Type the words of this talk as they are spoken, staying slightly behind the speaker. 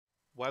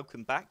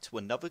welcome back to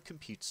another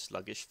Computer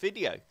Sluggish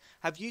video.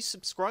 Have you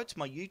subscribed to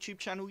my YouTube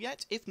channel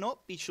yet? If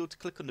not, be sure to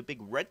click on the big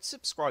red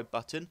subscribe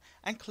button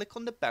and click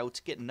on the bell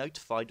to get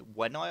notified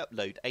when I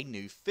upload a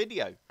new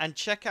video. And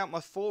check out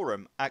my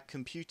forum at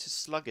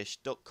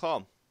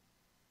computersluggish.com.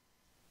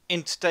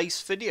 In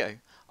today's video,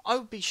 I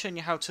will be showing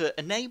you how to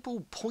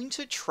enable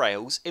pointer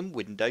trails in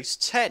Windows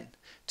 10.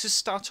 To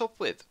start off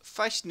with,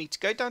 first you need to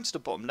go down to the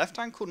bottom left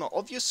hand corner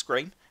of your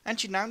screen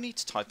and you now need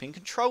to type in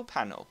Control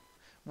Panel.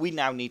 We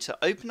now need to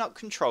open up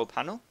Control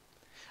Panel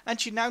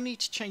and you now need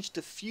to change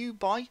the view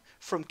by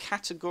from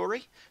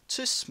category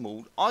to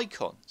small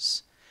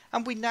icons.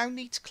 And we now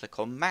need to click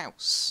on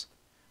mouse.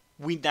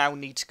 We now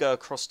need to go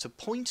across to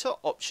pointer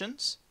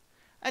options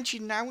and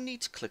you now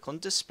need to click on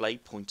display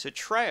pointer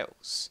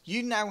trails.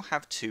 You now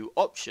have two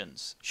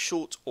options,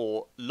 short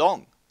or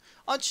long.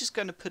 I'm just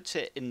going to put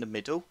it in the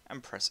middle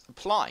and press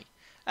apply.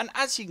 And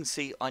as you can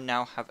see, I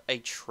now have a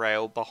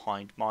trail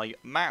behind my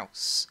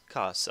mouse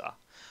cursor.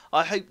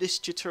 I hope this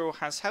tutorial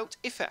has helped.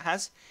 If it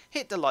has,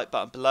 hit the like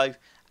button below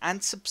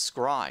and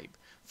subscribe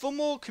for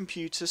more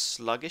Computer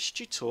Sluggish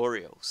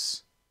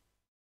tutorials.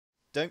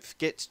 Don't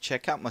forget to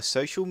check out my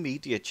social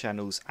media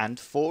channels and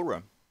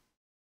forum.